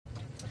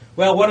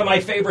Well, one of my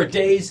favorite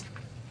days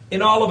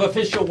in all of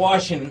official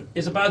Washington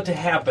is about to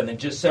happen in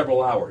just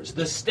several hours.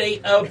 The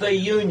State of the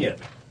Union.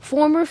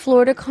 Former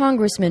Florida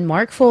Congressman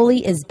Mark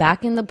Foley is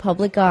back in the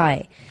public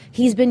eye.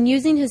 He's been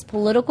using his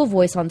political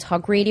voice on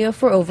talk radio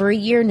for over a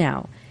year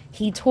now.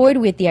 He toyed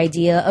with the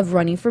idea of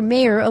running for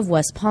mayor of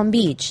West Palm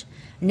Beach.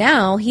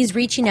 Now he's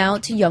reaching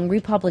out to young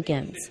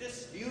Republicans.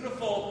 This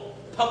beautiful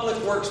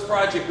public works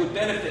project would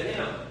benefit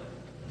him.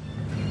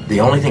 The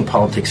only thing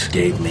politics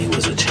gave me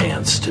was a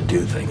chance to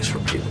do things for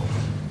people.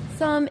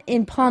 Some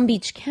in Palm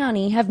Beach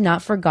County have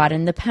not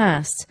forgotten the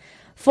past.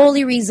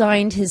 Foley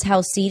resigned his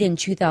House seat in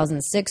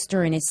 2006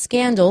 during a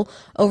scandal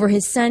over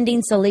his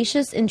sending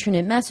salacious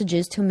internet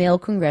messages to male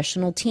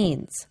congressional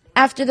teens.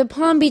 After the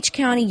Palm Beach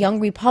County Young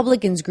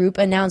Republicans group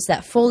announced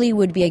that Foley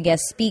would be a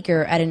guest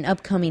speaker at an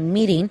upcoming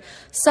meeting,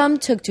 some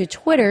took to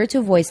Twitter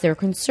to voice their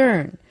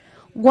concern.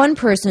 One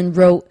person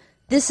wrote,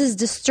 "This is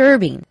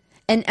disturbing,"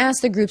 and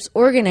asked the group's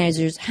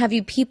organizers, "Have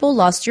you people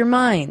lost your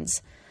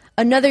minds?"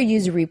 Another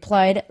user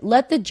replied,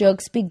 "Let the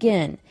jokes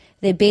begin.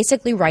 They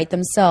basically write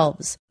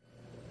themselves."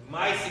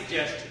 My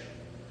suggestion,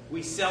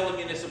 we sell a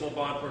municipal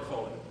bond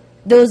portfolio.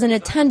 Those in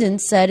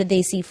attendance said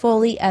they see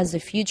Foley as the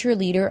future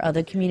leader of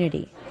the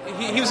community.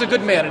 He was a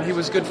good man, and he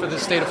was good for the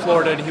state of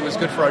Florida, and he was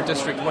good for our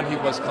district when he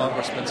was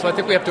congressman. So I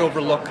think we have to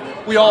overlook,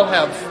 we all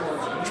have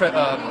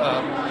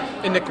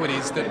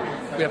iniquities that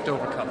we have to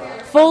overcome.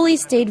 Foley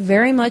stayed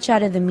very much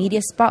out of the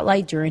media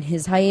spotlight during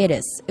his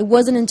hiatus. It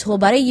wasn't until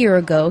about a year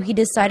ago he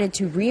decided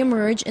to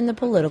reemerge in the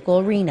political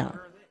arena.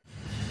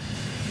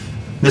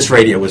 This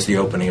radio was the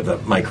opening of the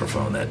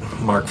microphone that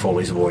Mark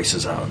Foley's voice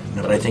is out.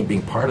 But I think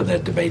being part of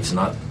that debate's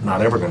not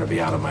ever going to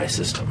be out of my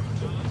system.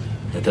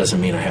 It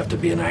doesn't mean I have to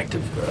be an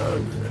active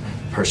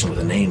person with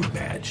a name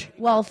badge.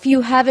 While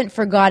few haven't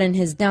forgotten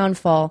his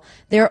downfall,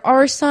 there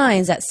are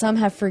signs that some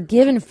have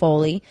forgiven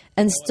Foley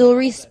and still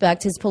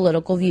respect his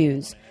political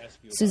views.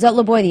 Suzette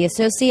Laboy, The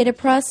Associated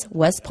Press,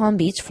 West Palm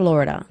Beach,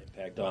 Florida.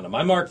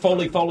 I'm Mark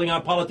Foley, Foley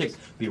on Politics.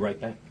 Be right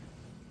back.